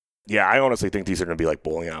Yeah, I honestly think these are going to be like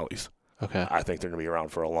bowling alleys. Okay. I think they're going to be around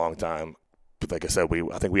for a long time. But like I said,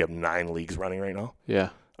 I think we have 9 leagues running right now.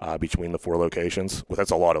 Yeah. Between the 4 locations. Well,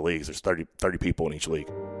 that's a lot of leagues. There's 30 people in each league.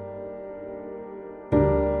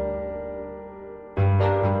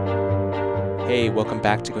 Hey, welcome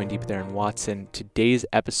back to Going Deep with Aaron Watson. Today's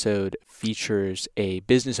episode features a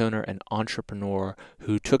business owner and entrepreneur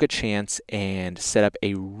who took a chance and set up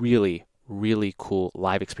a really cool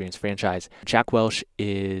live experience franchise. Jack Welsh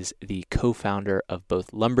is the co-founder of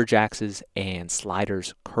both Lumberjacks and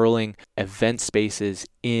Sliders Curling, event spaces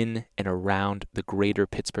in and around the greater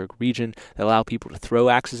Pittsburgh region that allow people to throw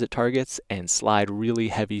axes at targets and slide really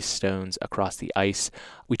heavy stones across the ice.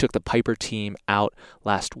 We took the Piper team out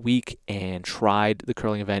last week and tried the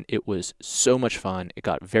curling event. It was so much fun. It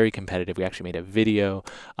got very competitive. We actually made a video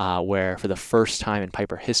where for the first time in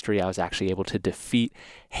Piper history, I was actually able to defeat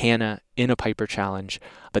Hannah in a Piper challenge.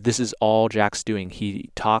 But this is all Jack's doing.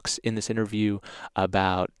 He talks in this interview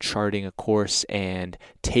about charting a course and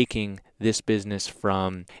taking this business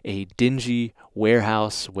from a dingy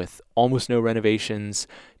warehouse with almost no renovations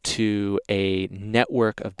to a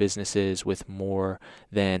network of businesses with more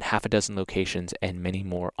than half a dozen locations and many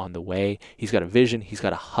more on the way. He's got a vision. He's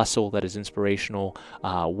got a hustle that is inspirational,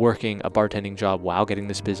 working a bartending job while getting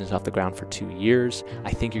this business off the ground for 2 years.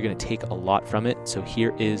 I think you're going to take a lot from it. So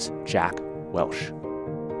here is Jack Welsh.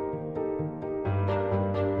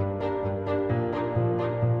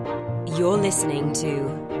 You're listening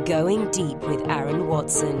to Going Deep with Aaron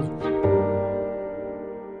Watson.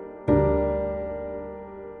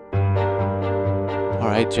 All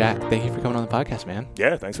right, Jack, thank you for coming on the podcast, man.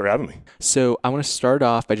 Yeah, thanks for having me. So I want to start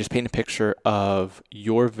off by just painting a picture of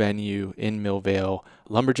your venue in Millvale,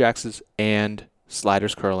 Lumberjacks and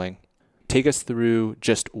Sliders Curling. Take us through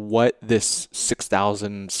just what this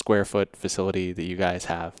 6,000 square foot facility that you guys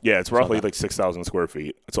have. Yeah, it's roughly like 6,000 square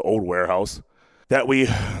feet. It's an old warehouse that we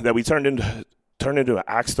turned into an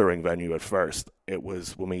axe throwing venue at first. It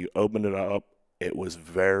was, when we opened it up, it was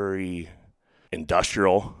very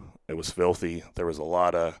industrial. It was filthy. There was a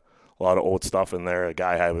lot of old stuff in there. A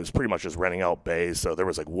guy was pretty much just renting out bays, so there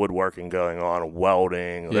was like woodworking going on,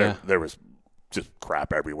 welding. Yeah. There was just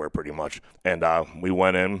crap everywhere pretty much. And we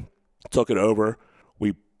went in, took it over.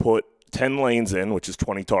 We put 10 lanes in, which is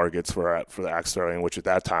 20 targets for the axe throwing, which at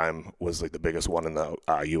that time was like the biggest one in the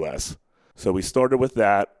U.S. So we started with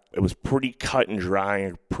that. It was pretty cut and dry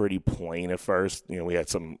and pretty plain at first. You know, we had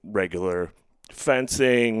some regular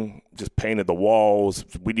fencing, just painted the walls.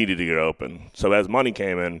 We needed to get open. So as money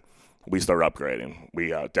came in, we started upgrading.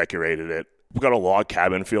 We decorated it. We've got a log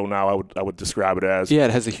cabin feel now, I would describe it as. Yeah,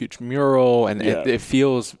 it has a huge mural, and it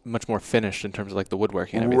feels much more finished in terms of like the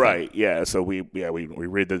woodworking and everything. Right, yeah. So we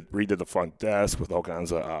redid the front desk with all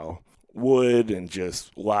kinds of wood and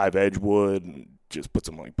just live edge wood, and just put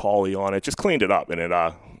some like poly on it, just cleaned it up,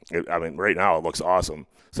 and right now it looks awesome.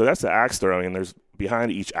 So that's the axe throwing, and there's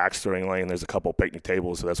behind each axe throwing lane, there's a couple picnic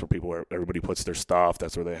tables, so that's where everybody puts their stuff.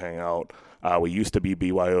 That's where they hang out. We used to be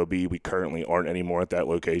BYOB. We currently aren't anymore at that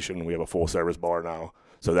location. We have a full service bar now.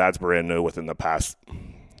 So that's brand new within the past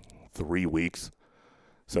 3 weeks.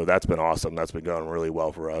 So that's been awesome. That's been going really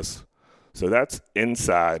well for us. So that's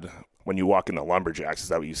inside. When you walk into Lumberjacks, is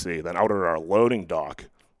that what you see? Then out at our loading dock,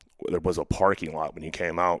 there was a parking lot when you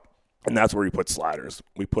came out, and that's where we put Sliders.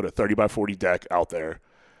 We put a 30 by 40 deck out there.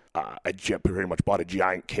 I pretty much bought a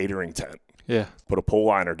giant catering tent. Yeah. Put a pole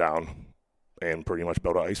liner down, and pretty much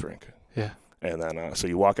built an ice rink. Yeah. And then so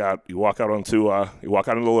you walk out into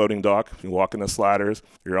the loading dock. You walk into Sliders.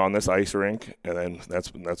 You're on this ice rink, and then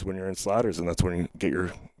that's when you're in Sliders, and that's when you get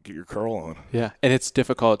your curl on. Yeah, and it's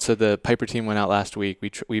difficult. So the Piper team went out last week.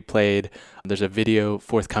 We played. There's a video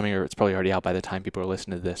forthcoming, or it's probably already out by the time people are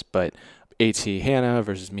listening to this. But AT Hannah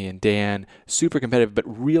versus me and Dan, super competitive, but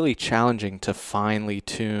really challenging to finely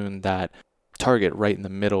tune that target right in the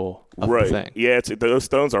middle of the thing. Yeah, those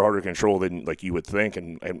stones are harder to control than like you would think,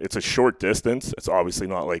 and it's a short distance. It's obviously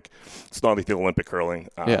not like the Olympic curling.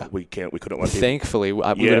 We couldn't let people. Thankfully, we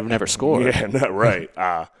would have never scored. Yeah, no, right.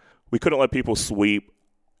 We couldn't let people sweep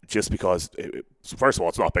just because. First of all,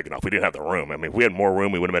 it's not big enough. We didn't have the room. I mean, if we had more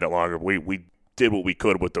room, we would have made it longer. We did what we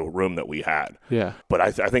could with the room that we had. Yeah. But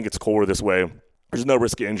I think it's cooler this way. There's no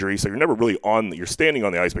risk of injury, so you're never really you're standing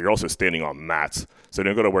on the ice, but you're also standing on mats. So you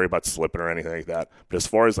don't got to worry about slipping or anything like that. But as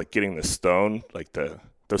far as like getting the stone, like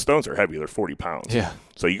those stones are heavy. They're 40 pounds. Yeah.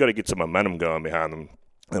 So you got to get some momentum going behind them.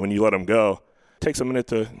 And when you let them go, it takes a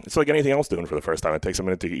minute it's like anything else doing for the first time. It takes a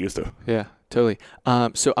minute to get used to. Yeah, totally.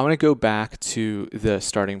 So I want to go back to the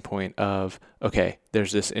starting point of, okay,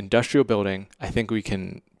 there's this industrial building. I think we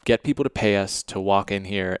can get people to pay us to walk in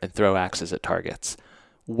here and throw axes at targets.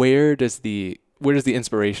 Where does the where does the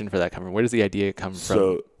inspiration for that come from? Where does the idea come from?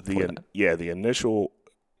 So the initial.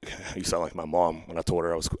 You sound like my mom when I told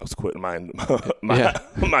her I was quitting my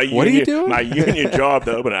What are you doing? My union job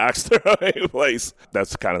to open an axe throwing place.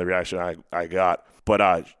 That's kind of the reaction I got.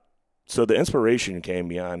 But so the inspiration came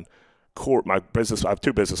beyond my business. I have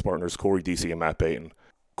two business partners, Corey DC and Matt Payton.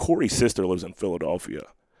 Corey's sister lives in Philadelphia.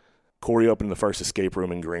 Corey opened the first escape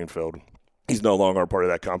room in Greenfield. He's no longer a part of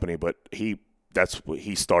that company, but he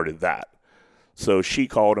started that. So she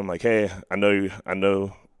called him like, "Hey, I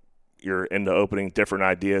know you're into opening different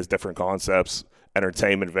ideas, different concepts,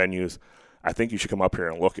 entertainment venues. I think you should come up here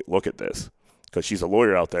and look at this." Because she's a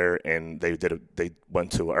lawyer out there, and they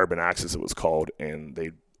went to Urban Access, it was called, and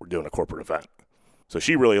they were doing a corporate event. So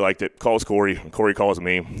she really liked it. Calls Corey, and Corey calls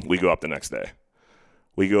me. We go up the next day.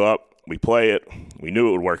 We go up, we play it. We knew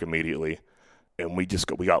it would work immediately, and we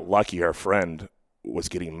got lucky. Our friend was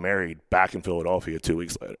getting married back in Philadelphia 2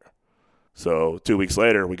 weeks later. So 2 weeks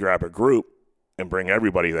later, we grab a group and bring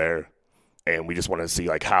everybody there, and we just wanted to see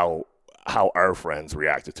like how our friends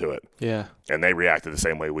reacted to it. Yeah. And they reacted the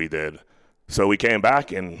same way we did. So we came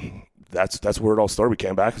back, and that's where it all started. We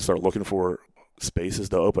came back and started looking for spaces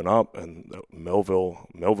to open up, and Millville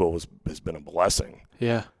has been a blessing.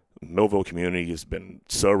 Yeah. Millville community has been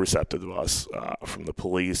so receptive to us, from the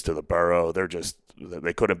police to the borough.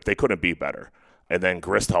 They couldn't be better. And then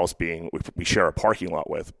Grist House we share a parking lot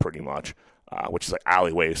with pretty much, which is like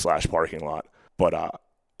alleyway / parking lot. But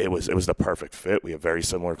it was the perfect fit. We have very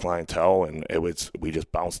similar clientele, and we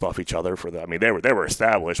just bounced off each other for that. I mean, they were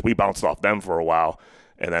established. We bounced off them for a while,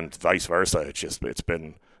 and then vice versa. It's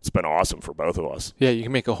been awesome for both of us. Yeah, you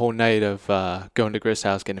can make a whole night of going to Grist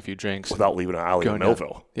House, getting a few drinks without leaving an alley in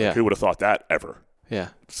Millville. Yeah, like, who would have thought that ever? Yeah.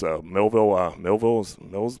 So Millville's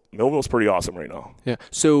pretty awesome right now. Yeah.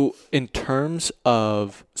 So in terms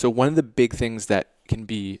of one of the big things that can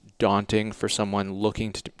be daunting for someone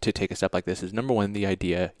looking to take a step like this is, number one, the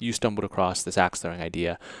idea. You stumbled across this axe throwing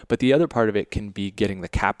idea, but the other part of it can be getting the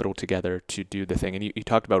capital together to do the thing. And you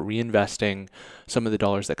talked about reinvesting some of the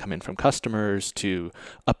dollars that come in from customers to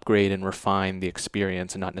upgrade and refine the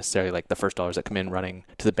experience, and not necessarily like the first dollars that come in running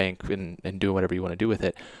to the bank and doing whatever you want to do with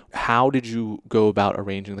it. How did you go about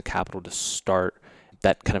arranging the capital to start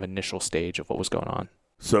that kind of initial stage of what was going on?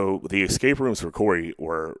 So the escape rooms for Corey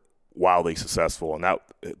were wildly successful, and that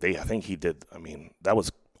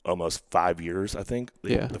was almost 5 years, I think.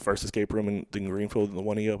 The first escape room in Greenfield, and the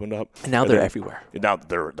one he opened up. And now they're everywhere. Now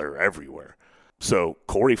they're everywhere. So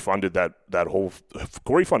Corey funded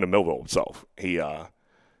Corey funded Millville himself. He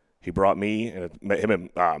brought me and him and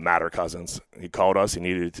Matt are cousins. He called us. He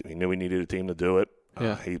knew we needed a team to do it.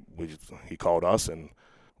 Yeah. He called us, and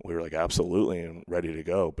we were like, absolutely, and ready to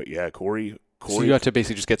go. But yeah, Corey. So you have to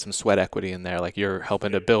basically just get some sweat equity in there, like you're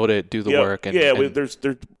helping to build it, do the work. There's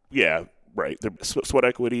sweat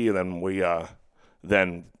equity, and then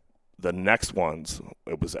then the next ones,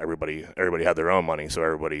 it was everybody had their own money,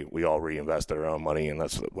 so we all reinvested our own money, and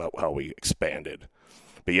that's how we expanded.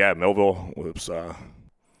 But yeah, Millville was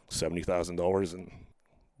 $70,000 and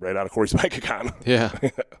right out of Corey's bank account. Yeah.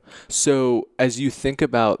 So as you think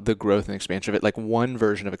about the growth and expansion of it, like one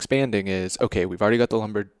version of expanding is, okay, we've already got the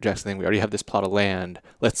lumberjacks thing. We already have this plot of land.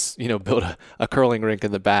 Let's, build a curling rink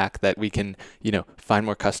in the back that we can, find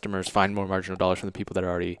more customers, find more marginal dollars from the people that are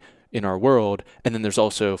already in our world. And then there's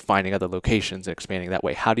also finding other locations and expanding that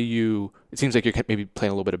way. It seems like you're maybe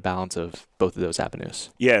playing a little bit of balance of both of those avenues.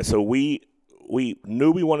 Yeah. So we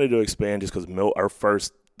knew we wanted to expand just because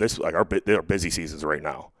our busy seasons right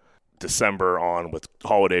now. December on with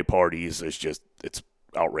holiday parties it's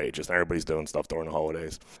outrageous, and everybody's doing stuff during the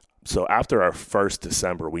holidays. So after our first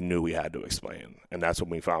December, we knew we had to expand, and that's when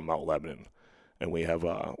we found Mount Lebanon. And we have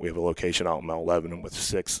a location out in Mount Lebanon with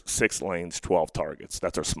six lanes, 12 targets.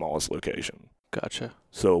 That's our smallest location. Gotcha.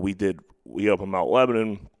 So we opened Mount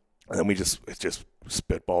Lebanon, and then it just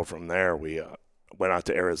spitballed from there. We went out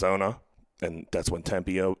to Arizona, and that's when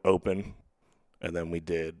Tempe opened, and then we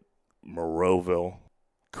did Moreauville,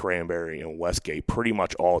 Cranberry, and Westgate pretty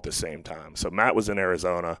much all at the same time. So Matt was in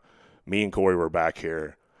Arizona, me and Corey were back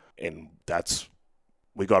here, and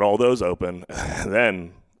we got all those open. And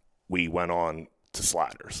then we went on to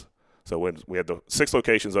Sliders. So we had the 6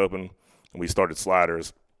 locations open, and we started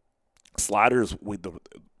Sliders. Sliders,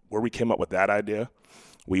 where we came up with that idea,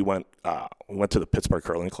 we went to the Pittsburgh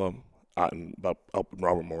Curling Club out in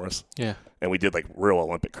Robert Morris. Yeah. And we did like real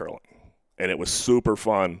Olympic curling, and it was super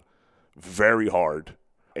fun, very hard,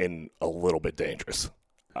 and a little bit dangerous.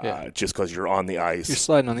 just because you're on the ice. You're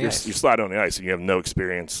sliding on the ice. You're sliding on the ice, and you have no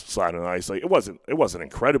experience sliding on the ice. Like it wasn't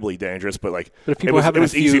incredibly dangerous, but like but if people it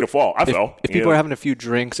was easy to fall. I fell. If people are having a few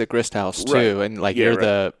drinks at Grist House too, and like you're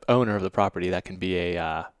the owner of the property, that can be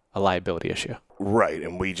a liability issue. Right,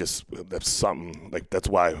 and that's something like that's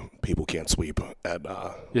why people can't sweep at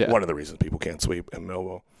one of the reasons people can't sweep in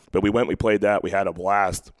Millville. But we played that, we had a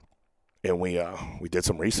blast, and we did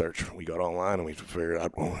some research. We got online and we figured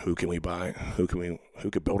out who can we buy, who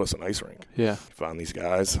could build us an ice rink. Yeah, found these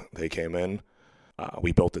guys. They came in,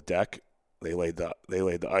 we built the deck. They laid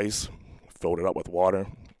the ice, filled it up with water,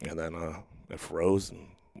 and then it froze.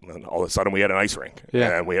 And then all of a sudden, we had an ice rink.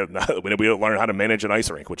 Yeah. And we had to learn how to manage an ice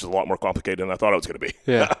rink, which is a lot more complicated than I thought it was going to be.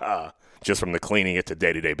 Yeah. Just from the cleaning it to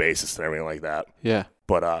day-to-day basis and everything like that. Yeah.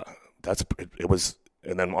 But it was,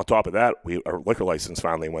 and then on top of that, our liquor license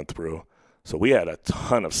finally went through. So we had a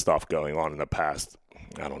ton of stuff going on in the past,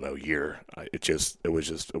 I don't know, year. It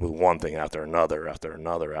was one thing after another.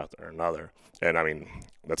 And I mean,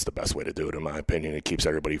 that's the best way to do it, in my opinion. It keeps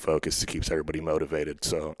everybody focused. It keeps everybody motivated.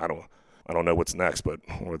 So I don't know what's next, but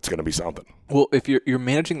it's going to be something. Well, if you're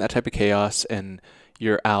managing that type of chaos and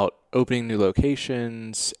you're out opening new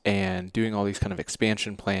locations and doing all these kind of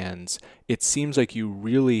expansion plans, it seems like you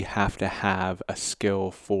really have to have a skill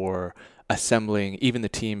for assembling even the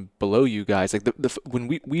team below you guys. Like when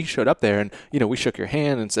we showed up there and, we shook your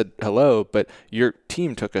hand and said hello, but your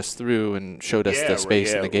team took us through and showed us the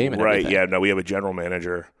space and the game and everything. Yeah, no, we have a general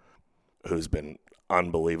manager who's been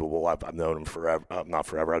unbelievable. I've known him forever. Not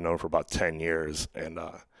forever. I've known him for about 10 years, and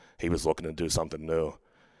he was looking to do something new.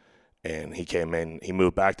 And he came in. He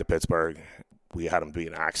moved back to Pittsburgh. We had him be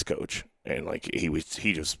an axe coach, and like he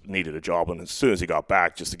just needed a job. And as soon as he got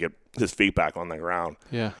back, just to get his feet back on the ground,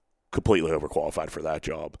 completely overqualified for that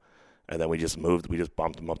job. And then we just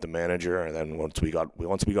bumped him up to manager. And then once we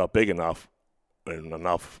got big enough and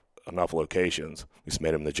enough locations, we just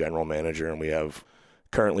made him the general manager. And we have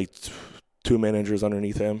currently 2 managers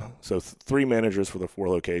underneath him. So 3 managers for the 4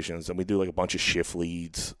 locations. And we do like a bunch of shift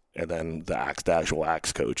leads and then the actual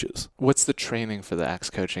axe coaches. What's the training for the axe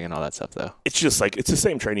coaching and all that stuff though? It's just like, it's the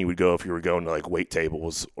same training you would go if you were going to like wait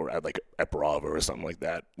tables or at Bravo or something like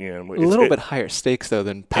that. A little bit higher stakes though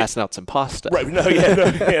than passing out some pasta. Right.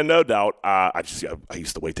 No doubt. I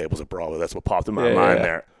used to wait tables at Bravo. That's what popped in my mind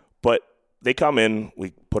there. But they come in,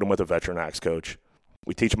 we put them with a veteran axe coach.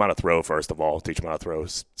 We teach them how to throw, first of all, teach them how to throw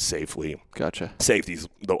safely. Gotcha. Safety's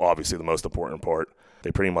obviously the most important part. They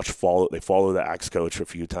pretty much follow the axe coach a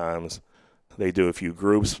few times. They do a few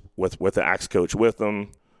groups with the axe coach with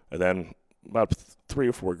them, and then about 3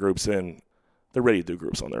 or 4 groups in, they're ready to do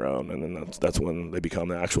groups on their own, and then that's when they become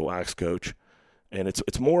the actual axe coach. And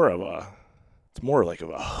it's more like of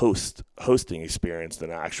a hosting experience than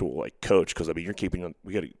an actual like coach, because I mean they're keeping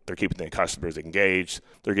the customers engaged,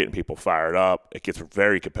 they're getting people fired up. It gets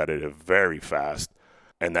very competitive very fast,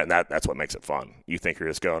 and that's what makes it fun. You think you're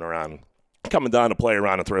just going around, coming down to play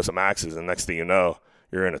around and throw some axes, and next thing you know,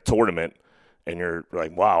 you're in a tournament, and you're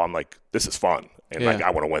like, wow, I'm like, this is fun, and like I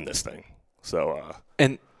want to win this thing. So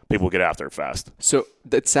and people get after it fast. So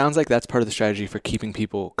it sounds like that's part of the strategy for keeping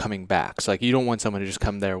people coming back. So like you don't want someone to just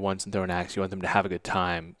come there once and throw an axe. You want them to have a good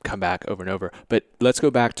time, come back over and over. But let's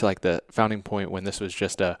go back to like the founding point when this was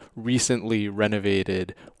just a recently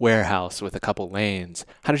renovated warehouse with a couple lanes.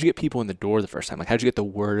 How did you get people in the door the first time? Like how did you get the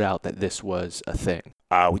word out that this was a thing?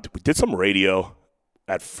 We did some radio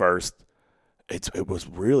at first. It was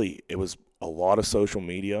a lot of social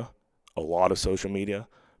media,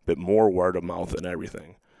 but more word of mouth than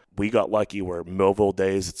everything. We got lucky where Millville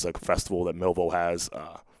Days, it's like a festival that Millville has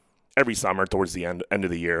every summer towards the end of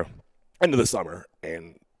the summer.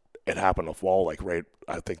 And it happened to fall like right,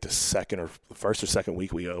 I think the first or second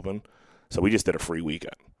week we opened. So we just did a free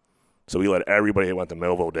weekend. So we let everybody that went to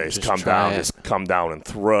Millville Days come down and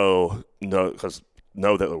throw, because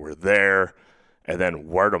know that we're there. And then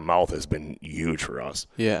word of mouth has been huge for us.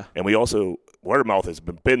 Yeah. And we also, word of mouth has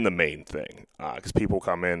been the main thing, because people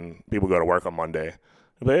go to work on Monday.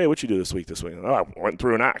 But, hey, what you do this week? Oh, I went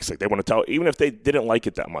through an axe. Like they want to tell, even if they didn't like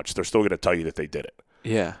it that much, they're still going to tell you that they did it.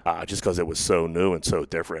 Yeah. Just because it was so new and so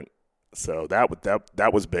different. So that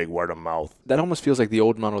was big, word of mouth. That almost feels like the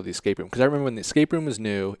old model of the escape room. Because I remember when the escape room was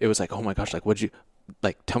new, it was like, oh my gosh, like what'd you,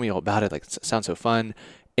 like tell me all about it. Like it sounds so fun.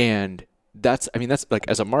 And that's like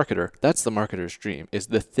as a marketer, that's the marketer's dream, is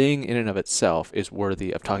the thing in and of itself is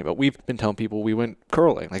worthy of talking about. We've been telling people we went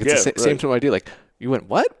curling. Like it's the same sort of idea. Like you went,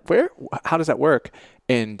 what? Where? How does that work?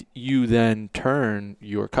 And you then turn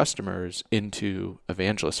your customers into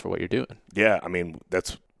evangelists for what you're doing. Yeah. I mean,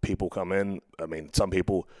 that's people come in. I mean, some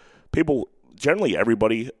people, generally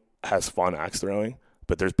everybody has fun axe throwing.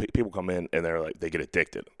 But there's people come in and they get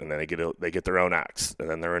addicted, and then they get their own axe, and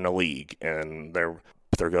then they're in a league, and they're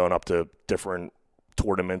going up to different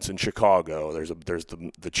tournaments in Chicago. There's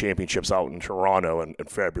the championships out in Toronto in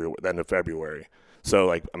February, the end of February. So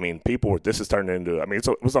like, I mean, this is turning into. I mean,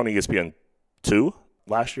 it was on ESPN2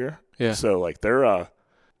 last year. Yeah. So like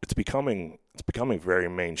it's becoming very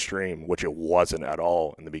mainstream, which it wasn't at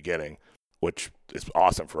all in the beginning, which is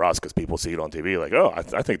awesome for us because people see it on TV like, oh,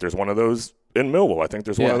 I think there's one of those in Millville. I think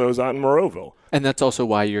there's one of those out in Moreauville. And that's also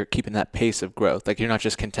why you're keeping that pace of growth. Like, you're not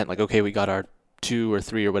just content, like, okay, we got our 2 or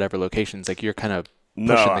 3 or whatever locations. Like, you're kind of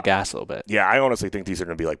pushing the gas a little bit. Yeah, I honestly think these are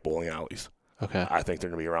going to be like bowling alleys. Okay. I think they're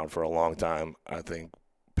going to be around for a long time. I think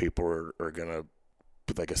people are going to,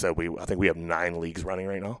 like I said, I think we have 9 leagues running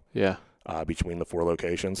right now. Yeah. Between the 4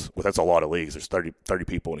 locations. Well, that's a lot of leagues. There's 30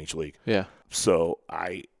 people in each league. Yeah. So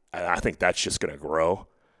I think that's just going to grow.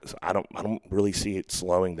 So I don't really see it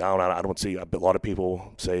slowing down. I don't see. A lot of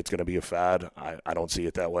people say it's going to be a fad. I don't see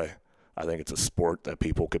it that way. I think it's a sport that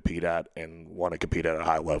people compete at and want to compete at a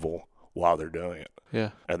high level while they're doing it.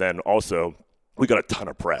 Yeah. And then also, we got a ton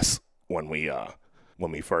of press when we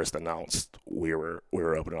first announced we were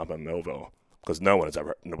opening up in Millville, because no one has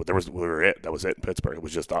ever. We were it. That was it in Pittsburgh. It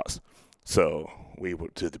was just us. So we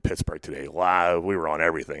went to the Pittsburgh Today Live. We were on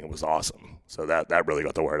everything. It was awesome. So that really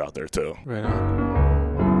got the word out there too. Right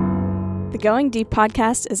on. The Going Deep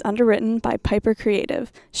podcast is underwritten by Piper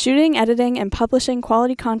Creative. Shooting, editing, and publishing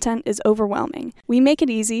quality content is overwhelming. We make it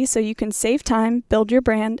easy so you can save time, build your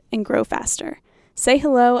brand, and grow faster. Say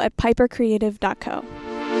hello at pipercreative.co.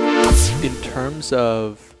 In terms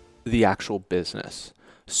of the actual business,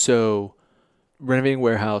 so renovating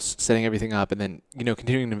warehouse, setting everything up, and then,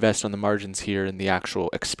 continuing to invest on the margins here in the actual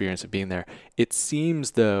experience of being there. It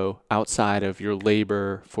seems, though, outside of your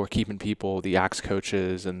labor for keeping people, the axe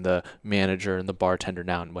coaches and the manager and the bartender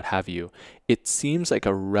now and what have you, it seems like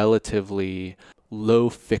a relatively low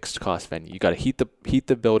fixed cost venue. You got to heat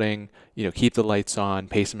the building, keep the lights on,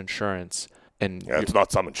 pay some insurance. And it's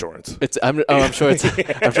not some insurance. I'm sure it's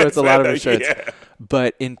a lot of insurance. Yeah.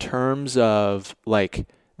 But in terms of like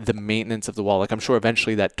the maintenance of the wall, like I'm sure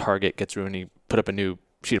eventually that target gets ruined. You put up a new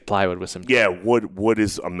sheet of plywood with some. Yeah, wood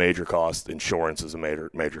is a major cost. Insurance is a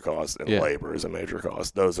major cost, and labor is a major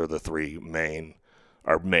cost. Those are the 3 main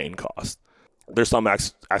costs. There's some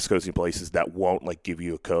axe coaching places that won't like give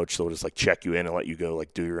you a coach. They'll just like check you in and let you go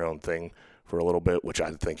like do your own thing for a little bit, which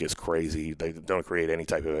I think is crazy. They don't create any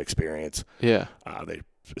type of experience. Yeah.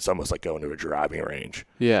 It's almost like going to a driving range.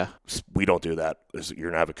 Yeah. We don't do that. You're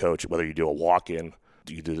going to have a coach, whether you do a walk-in,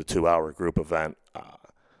 you do the 2-hour group event,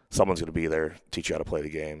 someone's going to be there, teach you how to play the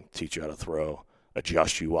game, teach you how to throw,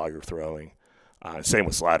 adjust you while you're throwing. Same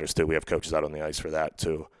with sliders, too. We have coaches out on the ice for that,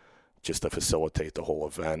 too, just to facilitate the whole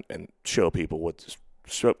event and show people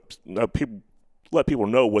let people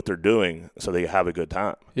know what they're doing so they have a good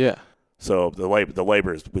time. Yeah. So the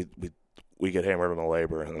labor is we get hammered on the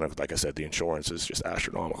labor, and then, like I said, the insurance is just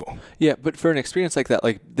astronomical. Yeah, but for an experience like that,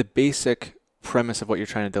 like the basic premise of what you're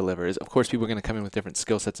trying to deliver is, of course, people are going to come in with different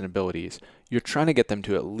skill sets and abilities. You're trying to get them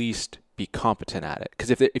to at least be competent at it.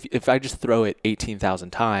 Because if I just throw it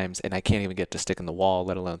 18,000 times and I can't even get to stick in the wall,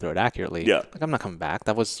 let alone throw it accurately, like I'm not coming back.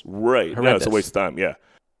 That was right. horrendous. No, it's a waste of time. Yeah,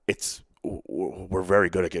 we're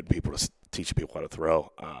very good at getting people to teach people how to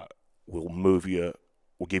throw. We'll move you.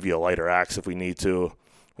 We'll give you a lighter axe if we need to.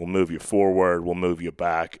 We'll move you forward. We'll move you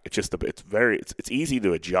back. It's easy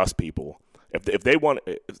to adjust people. If they want,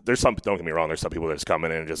 there's some. Don't get me wrong. There's some people that just come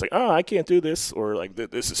in and just like, oh, I can't do this, or like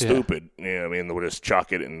this is stupid. I mean, they'll just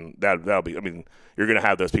chuck it, and that'll be. I mean, you're gonna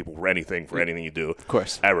have those people for anything you do. Of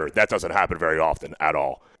course. Ever. That doesn't happen very often at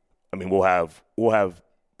all. I mean, we'll have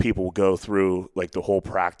people go through like the whole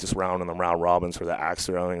practice round and the round robins for the axe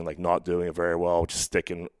throwing, like not doing it very well, just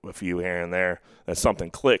sticking a few here and there, and something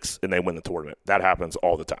clicks and they win the tournament. That happens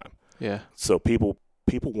all the time. Yeah. So people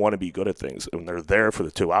want to be good at things, and they're there for the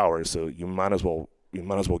 2 hours, so you might as well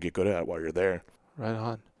get good at it while you're there. Right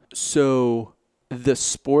on. So the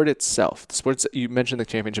sport itself, you mentioned the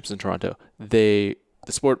championships in Toronto. The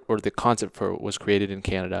sport or the concept for it was created in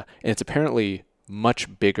Canada, and it's apparently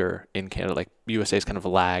much bigger in Canada. Like USA's kind of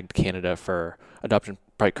lagged Canada for adoption.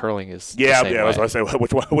 Probably curling is the same way. I was going to say,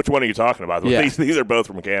 which one are you talking about? Yeah. These are both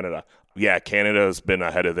from Canada. Yeah, Canada's been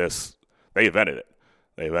ahead of this. They invented it.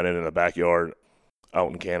 They invented it in the backyard out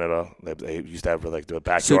in Canada. They used to have like the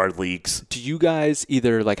backyard leagues. Do you guys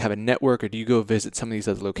either like have a network, or do you go visit some of these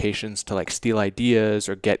other locations to like steal ideas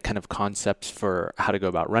or get kind of concepts for how to go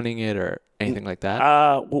about running it or anything like that?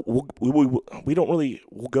 We don't really.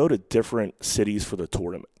 We'll go to different cities for the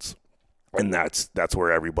tournaments, and that's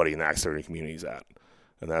where everybody in the axe throwing community is at.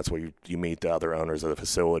 and that's where you meet the other owners of the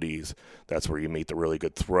facilities. That's where you meet the really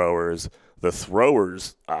good throwers. The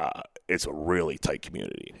throwers, it's a really tight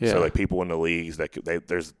community. Yeah. So like people in the leagues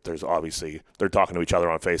there's obviously they're talking to each other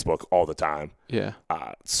on Facebook all the time. Yeah.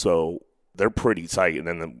 So they're pretty tight, and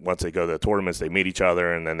then once they go to the tournaments, they meet each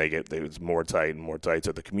other, and then it's more tight and more tight.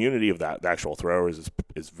 So the community of the actual throwers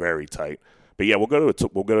is very tight. But yeah, we'll go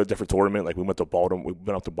to a different tournament. Like we went to Baltimore. We've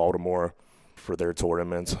been up to Baltimore for their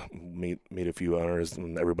tournaments. Meet a few owners,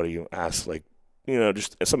 and everybody asks like,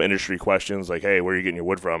 just some industry questions like, hey, where are you getting your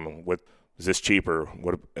wood from? What is this cheaper?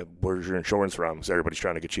 Where's your insurance from? So everybody's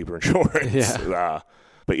trying to get cheaper insurance. Yeah.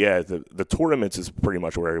 But yeah, the tournaments is pretty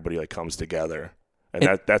much where everybody like comes together.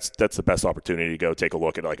 And that's the best opportunity to go take a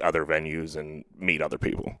look at like other venues and meet other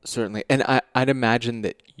people. Certainly. And I'd imagine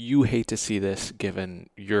that you hate to see this given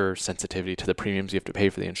your sensitivity to the premiums you have to pay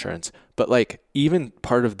for the insurance. But like even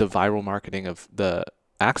part of the viral marketing of the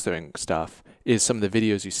axe throwing stuff is some of the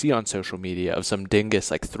videos you see on social media of some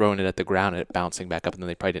dingus like throwing it at the ground and it bouncing back up, and then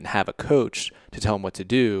they probably didn't have a coach to tell them what to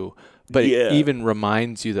do. But it even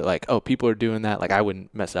reminds you that like, oh, people are doing that. Like I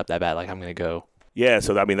wouldn't mess it up that bad. Like I'm going to go. Yeah,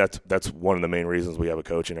 so I mean that's one of the main reasons we have a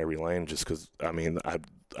coach in every lane. Just because I mean I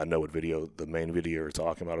know what the main video you're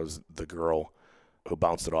talking about is the girl who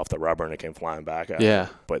bounced it off the rubber and it came flying back at her.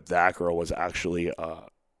 But that girl was actually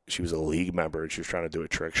she was a league member and she was trying to do a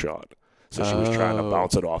trick shot. So she was trying to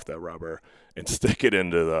bounce it off that rubber and stick it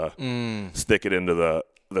into the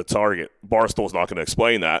target. Barstool's not going to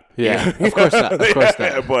explain that. Yeah, of course not. Of course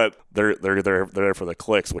not. But they're there for the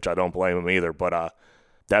clicks, which I don't blame them either. But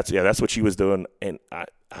that's what she was doing, and I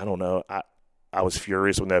don't know. I was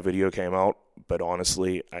furious when that video came out, but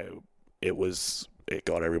honestly, it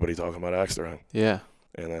got everybody talking about axe throwing. Yeah.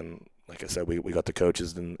 And then, like I said, we got the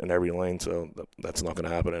coaches in every lane, so that's not going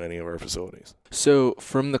to happen in any of our facilities. So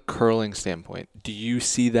from the curling standpoint, do you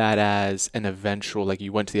see that as an eventual, like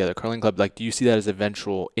you went to the other curling club, like do you see that as an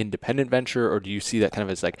eventual independent venture, or do you see that kind of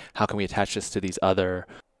as like, how can we attach this to these other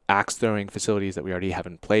axe throwing facilities that we already have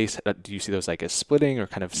in place? Do you see those like as splitting or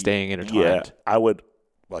kind of staying intertwined? Yeah, I would,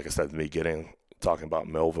 like I said at the beginning, talking about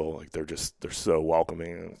Millville, like they're so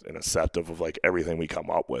welcoming and accepting of like everything we come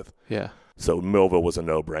up with. Yeah. So Millville was a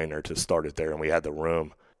no-brainer to start it there, and we had the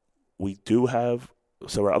room. We do have,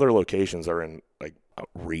 so our other locations are in like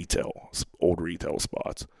old retail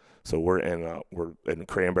spots. So we're in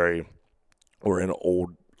Cranberry. We're in an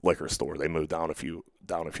old liquor store. They moved down a few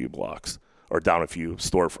blocks. Or down a few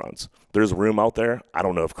storefronts. There's room out there. I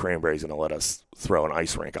don't know if Cranberry's going to let us throw an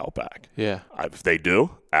ice rink out back. Yeah. If they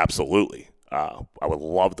do, absolutely. I would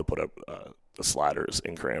love to put up the sliders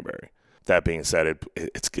in Cranberry. That being said,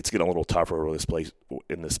 it's getting a little tougher with this place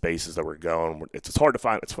in the spaces that we're going. It's hard to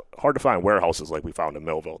find. It's hard to find warehouses like we found in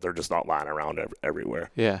Millville. They're just not lying around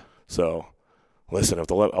everywhere. Yeah. So, listen,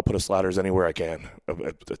 I'll put a sliders anywhere I can,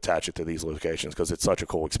 attach it to these locations because it's such a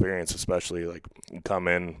cool experience. Especially like you come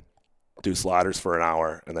in, do sliders for an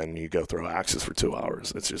hour, and then you go throw axes for 2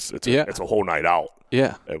 hours. It's a whole night out.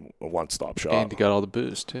 Yeah. A one-stop shop. And you got all the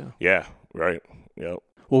booze too. Yeah. Right. Yep.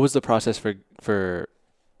 What was the process for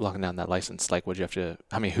locking down that license? Like,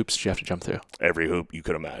 how many hoops did you have to jump through? Every hoop you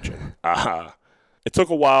could imagine. It took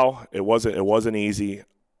a while. It wasn't easy,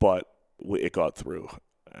 but it got through.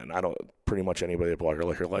 And pretty much anybody that bought a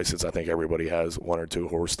liquor license, I think everybody has one or two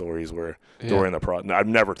horror stories where during the I've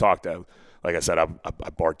never talked to, like I said, I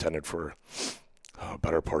bartended for a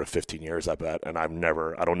better part of 15 years, I bet. And I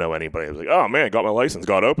don't know anybody who's like, oh man, got my license,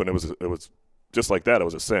 got open. It was just like that. It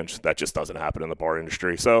was a cinch. That just doesn't happen in the bar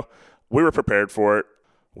industry. So we were prepared for it.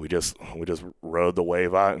 We just rode the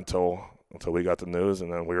wave out until we got the news,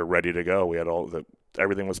 and then we were ready to go. We had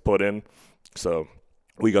everything was put in. So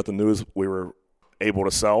we got the news. We were able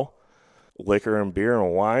to sell liquor and beer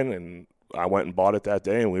and wine, and I went and bought it that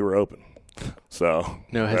day, and we were open. So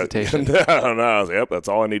no hesitation. No, I was, yep, that's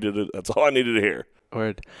all I needed to hear.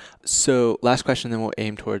 Word. So last question, then we'll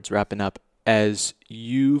aim towards wrapping up. As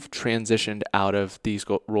you've transitioned out of these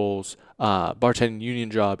roles, bartending union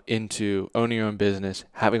job into owning your own business,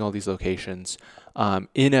 having all these locations,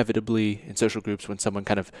 inevitably in social groups, when someone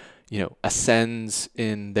kind of, ascends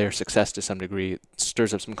in their success to some degree,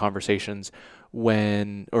 stirs up some conversations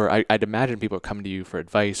I'd imagine people are coming to you for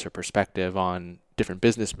advice or perspective on different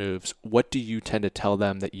business moves. What do you tend to tell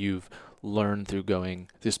them that you've learned through going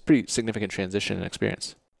this pretty significant transition and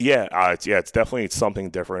experience? Yeah, it's definitely something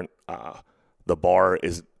different. The bar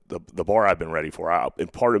is the bar I've been ready for.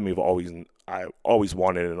 And part of me I always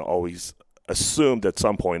wanted and always assumed at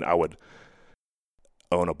some point I would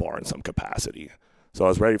own a bar in some capacity. So I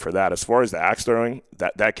was ready for that. As far as the axe throwing,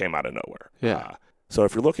 that came out of nowhere. Yeah. So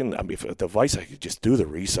if you're looking, for advice, I could just do the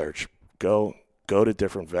research. Go to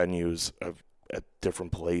different venues at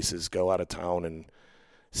different places, go out of town and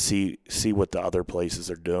see what the other places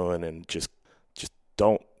are doing, and just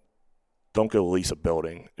don't go lease a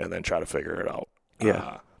building and then try to figure it out.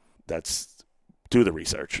 Yeah. Do the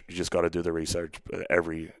research. You just got to do the research in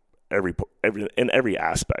every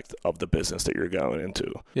aspect of the business that you're going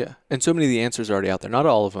into. Yeah. And so many of the answers are already out there. Not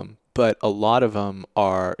all of them, but a lot of them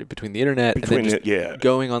are between the internet and then just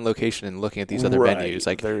going on location and looking at these other venues.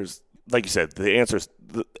 Like there's, like you said, the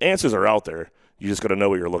answers are out there. You just got to know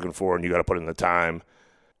what you're looking for, and you got to put in the time,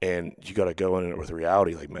 and you got to go in it with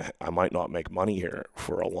reality. Like, man, I might not make money here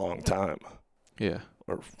for a long time. Yeah.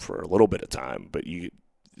 Or for a little bit of time, but you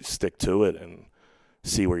stick to it and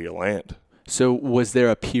see where you land. So was there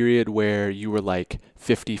a period where you were like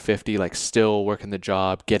 50-50, like still working the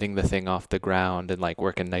job, getting the thing off the ground, and like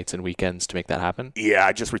working nights and weekends to make that happen? Yeah,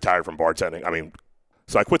 I just retired from bartending. I mean,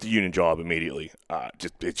 so I quit the union job immediately.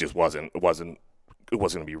 It wasn't going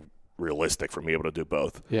to be realistic for me able to do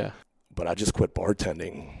both. Yeah. But I just quit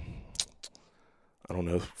bartending, I don't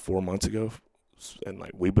know, 4 months ago. And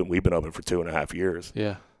like we've been open for 2.5 years.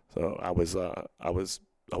 Yeah. So I was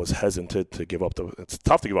hesitant to give up it's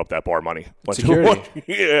tough to give up that bar money once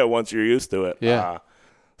you're used to it. Yeah.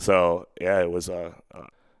 It was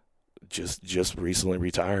just recently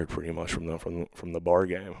retired pretty much from the bar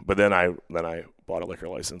game. But then I bought a liquor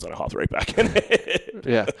license and I hopped right back in it.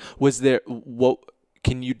 Yeah.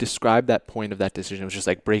 Can you describe that point of that decision? It was just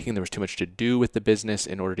like breaking, there was too much to do with the business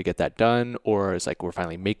in order to get that done, or it's like we're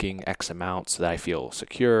finally making X amount so that I feel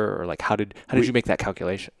secure, or like how did you make that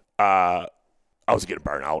calculation? I was getting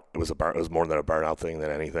burnt out. It was more than a burnout thing than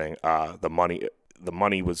anything. The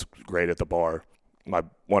money was great at the bar.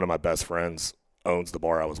 One of my best friends owns the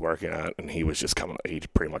bar I was working at, and he was just coming. He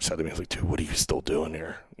pretty much said to me, "He was like, dude, what are you still doing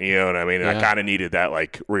here?" You know what I mean? And I kind of needed that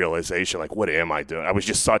like realization, like, what am I doing? I was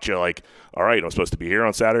just such a like, all right, I'm supposed to be here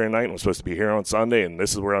on Saturday night, and I'm supposed to be here on Sunday, and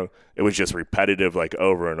this is where it was just repetitive, like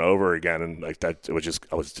over and over again, and like that. It was just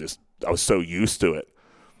I was so used to it.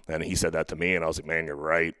 And he said that to me, and I was like, man, you're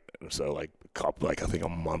right. And so like I think a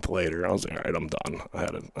month later, I was like, all right, I'm done.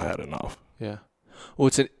 I had enough. Yeah. Well,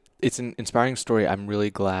 it's an inspiring story. I'm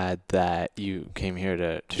really glad that you came here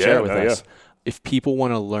to share it with us. Yeah. If people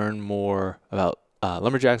want to learn more about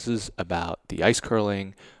Lumberjacks, about the ice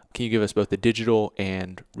curling, can you give us both the digital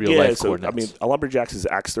and real life coordinates? I mean, Lumberjacks is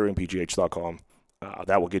axthrowingpgh.com.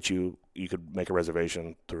 That will get you could make a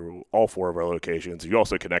reservation through all 4 of our locations. You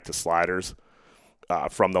also connect to Sliders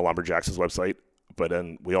from the Lumberjacks website. But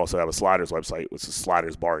then we also have a Sliders website, which is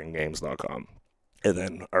slidersbarandgames.com. And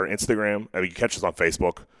then our Instagram, you can catch us on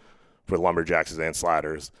Facebook for Lumberjacks and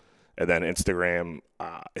Sliders. And then Instagram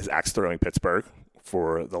is Axe Throwing Pittsburgh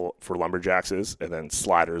for Lumberjacks, and then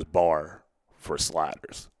Sliders Bar for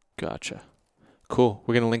Sliders. Gotcha. Cool.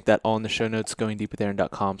 We're going to link that all in the show notes.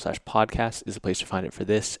 GoingDeepWithAaron.com/podcast is the place to find it for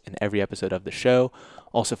this and every episode of the show.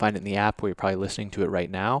 Also find it in the app where you're probably listening to it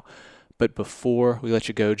right now. But before we let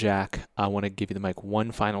you go, Jack, I want to give you the mic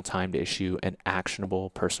one final time to issue an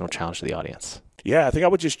actionable personal challenge to the audience. Yeah, I think I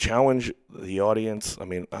would just challenge the audience. I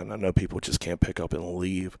mean, I know people just can't pick up and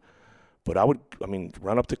leave, but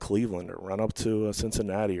run up to Cleveland or run up to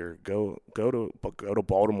Cincinnati or go to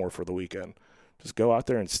Baltimore for the weekend. Just go out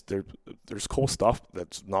there and there's cool stuff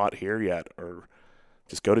that's not here yet, or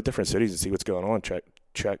just go to different cities and see what's going on.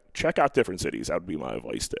 Check out different cities. That would be my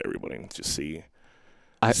advice to everybody. Just see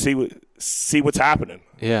what's happening.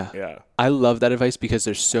 Yeah. I love that advice because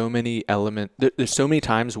there's so many there's so many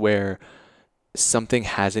times where something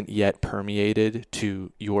hasn't yet permeated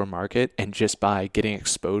to your market, and just by getting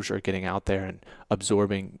exposure, getting out there and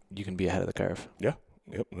absorbing, you can be ahead of the curve. Yeah.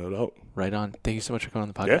 Yep, no doubt. Right on. Thank you so much for coming on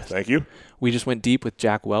the podcast. Yeah, thank you. We just went deep with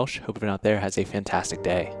Jack Welsh. Hope everyone out there has a fantastic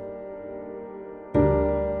day.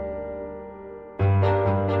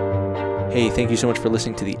 Hey, thank you so much for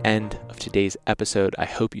listening to the end of today's episode. I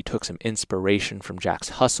hope you took some inspiration from Jack's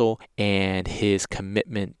hustle and his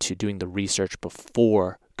commitment to doing the research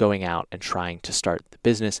before going out and trying to start the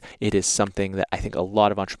business. It is something that I think a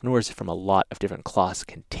lot of entrepreneurs from a lot of different cloths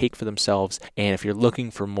can take for themselves. And if you're looking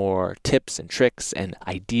for more tips and tricks and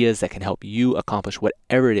ideas that can help you accomplish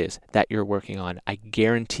whatever it is that you're working on, I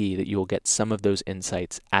guarantee that you will get some of those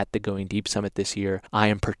insights at the Going Deep Summit this year. I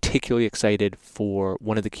am particularly excited for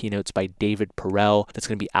one of the keynotes by David Perell that's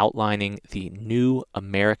going to be outlining the new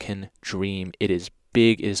American dream. It is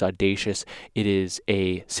big, it is audacious, it is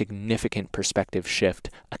a significant perspective shift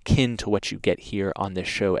akin to what you get here on this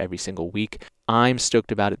show every single week. I'm stoked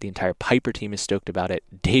about it. The entire Piper team is stoked about it.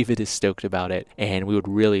 David is stoked about it, and we would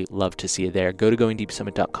really love to see you there. Go to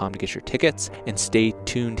goingdeepsummit.com to get your tickets, and stay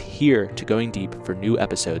tuned here to Going Deep for new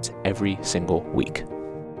episodes every single week.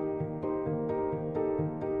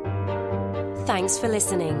 Thanks for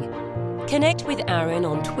listening. Connect with Aaron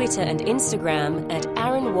on Twitter and Instagram at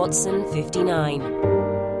AaronWatson59.